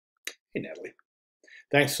Hey, Natalie.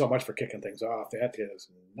 Thanks so much for kicking things off. That is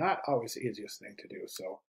not always the easiest thing to do,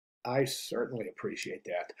 so I certainly appreciate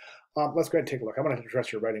that. Let's go ahead and take a look. I'm going to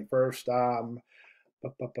address your writing first. Same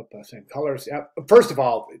colors. Yeah. First of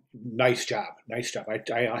all, nice job. Nice job. I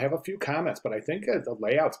have a few comments, but I think the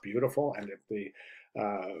layout's beautiful, and the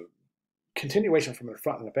continuation from the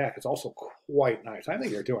front and the back is also quite nice. I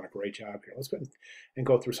think you're doing a great job here. Let's go ahead and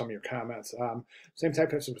go through some of your comments. Same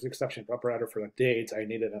typeface with the exception of upper for the dates. I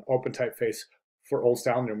needed an open typeface for old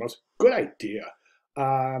style numerals. Good idea.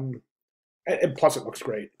 And plus, it looks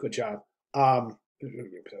great. Good job. I thought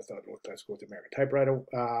it looked nice with the American typewriter.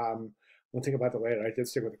 One thing about the layout, I did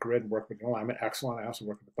stick with the grid and work with the alignment. Excellent. I also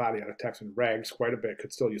worked with the body out of text and rags quite a bit.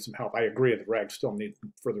 Could still use some help. I agree. The rags still need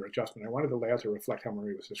further adjustment. I wanted the layout to reflect how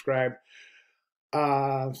Marie was described.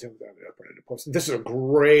 This is a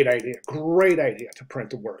great idea. Great idea to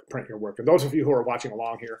print your work. And those of you who are watching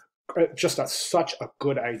along here, just such a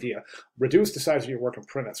good idea. Reduce the size of your work and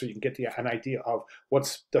print it so you can get an idea of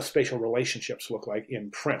what the spatial relationships look like in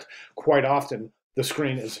print. Quite often, the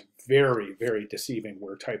screen is very, very deceiving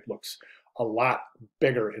where type looks a lot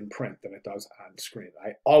bigger in print than it does on screen.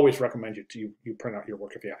 I always recommend you print out your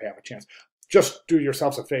work if you have a chance. Just do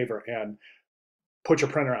yourselves a favor and put your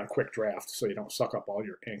printer on quick draft so you don't suck up all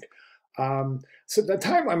your ink. So the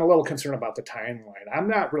time, I'm a little concerned about the timeline. I'm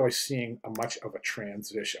not really seeing much of a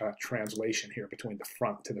translation here between the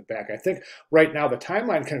front to the back. I think right now the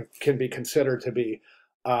timeline can be considered to be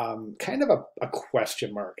kind of a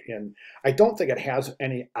question mark, and I don't think it has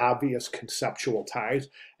any obvious conceptual ties,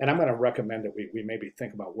 and I'm going to recommend that we maybe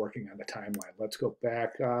think about working on the timeline. Let's go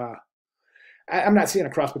back. I'm not seeing a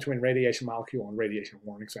cross between radiation molecule and radiation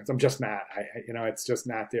warning signs. I'm just not. It's just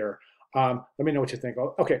not there. Let me know what you think.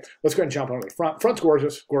 Oh, okay, let's go ahead and jump onto the front. Front's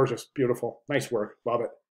gorgeous, gorgeous, beautiful, nice work. Love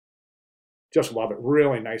it. Just love it.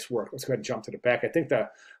 Really nice work. Let's go ahead and jump to the back. I think the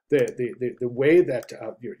way that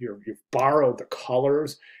you've borrowed the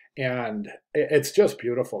colors, and it's just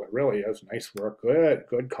beautiful. It really is nice work.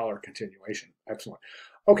 Good color continuation. Excellent.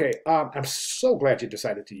 Okay, I'm so glad you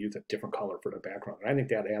decided to use a different color for the background. I think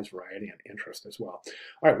that adds variety and interest as well.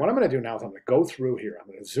 All right, what I'm going to do now is I'm going to go through here. I'm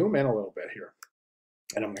going to zoom in a little bit here,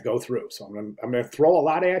 and I'm going to go through. So I'm going to throw a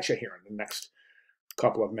lot at you here in the next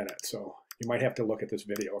couple of minutes. So you might have to look at this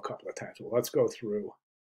video a couple of times. Well, let's go through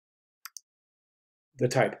the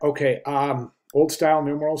type. Okay, old style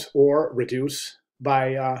numerals or reduce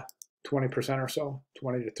by 20% or so,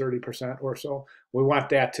 20 to 30% or so. We want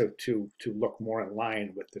that to look more in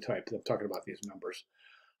line with the type. I'm talking about these numbers.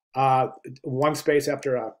 One space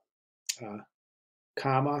after a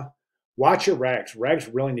comma. Watch your rags. Rags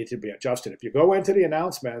really need to be adjusted. If you go into the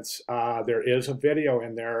announcements, there is a video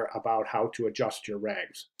in there about how to adjust your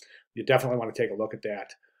rags. You definitely want to take a look at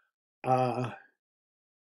that.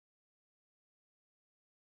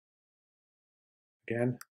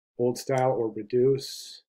 Again, old style or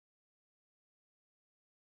reduce.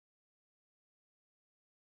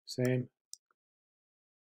 Same.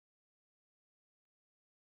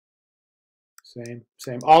 Same.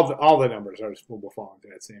 All the numbers will fall into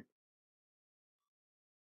that same.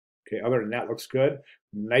 Okay, other than that, looks good.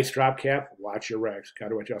 Nice drop cap. Watch your regs. Got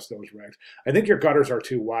to adjust those regs. I think your gutters are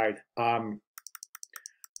too wide.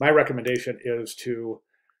 My recommendation is to,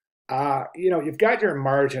 you've got your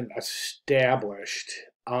margin established.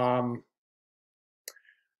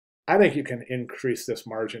 I think you can increase this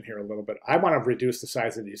margin here a little bit. I want to reduce the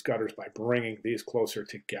size of these gutters by bringing these closer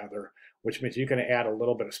together, which means you can add a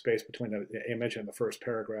little bit of space between the image and the first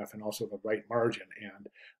paragraph and also the right margin and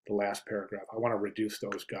the last paragraph. I want to reduce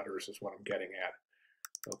those gutters is what I'm getting at.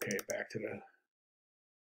 Okay, back to the...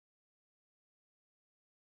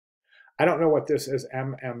 I don't know what this is,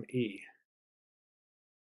 MME.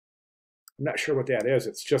 I'm not sure what that is.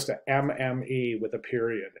 It's just a MME with a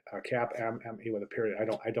period, a cap MME with a period. I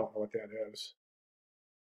don't know what that is.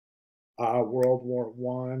 World War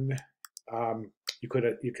One.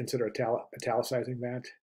 You consider italicizing that.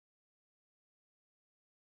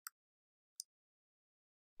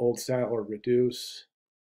 Old style or reduce.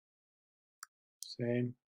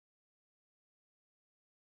 Same.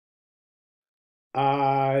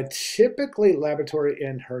 Typically laboratory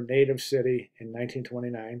in her native city in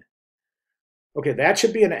 1929. Okay, that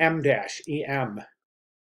should be an M dash, EM,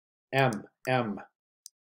 M, M.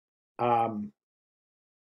 M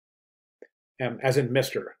as in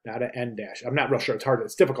Mr., not an N dash. I'm not real sure.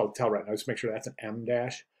 It's difficult to tell right now. Just make sure that's an M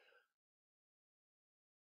dash.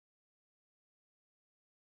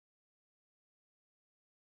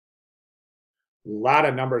 A lot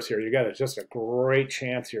of numbers here. You got just a great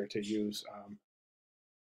chance here to use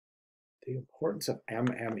the importance of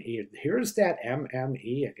MME. Here's that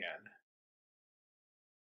MME again.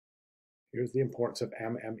 Here's the importance of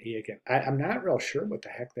MME again. I'm not real sure what the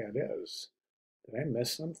heck that is. Did I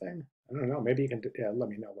miss something? I don't know. Maybe you can let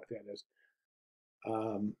me know what that is.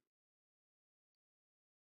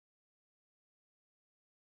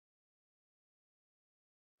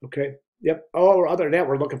 Okay. Yep. Oh, other than that,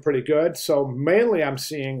 we're looking pretty good. So mainly I'm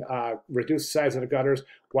seeing reduce the size of the gutters,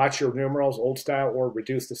 watch your numerals, old style, or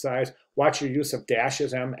reduce the size. Watch your use of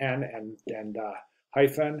dashes, MN and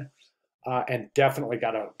hyphen. And definitely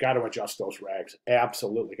got to adjust those rags.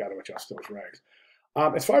 Absolutely got to adjust those rags.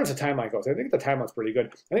 As far as the timeline goes, I think the timeline's pretty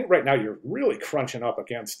good. I think right now you're really crunching up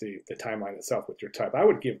against the timeline itself with your type. I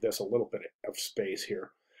would give this a little bit of space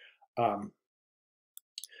here.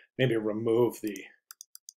 Maybe remove the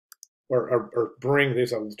or bring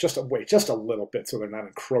these just away just a little bit so they're not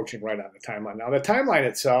encroaching right on the timeline. Now the timeline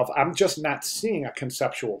itself, I'm just not seeing a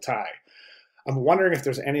conceptual tie. I'm wondering if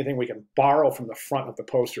there's anything we can borrow from the front of the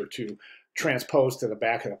poster to transpose to the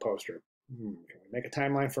back of the poster. Can we make a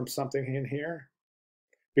timeline from something in here?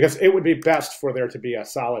 Because it would be best for there to be a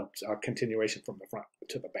solid continuation from the front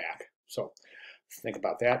to the back. So think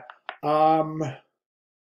about that.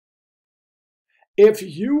 If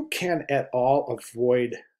you can at all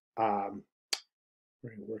avoid,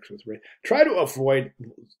 works with Ray, try to avoid,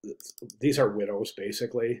 these are widows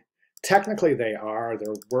basically. Technically they are,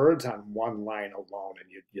 they're words on one line alone, and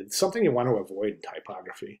it's something you want to avoid in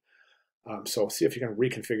typography. So see if you can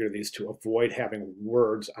reconfigure these to avoid having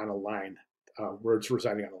words on a line, words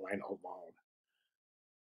residing on a line alone.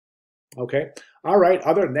 Okay, all right,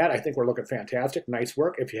 other than that, I think we're looking fantastic. Nice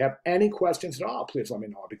work. If you have any questions at all, please let me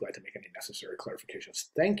know. I'll be glad to make any necessary clarifications.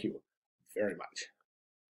 Thank you very much.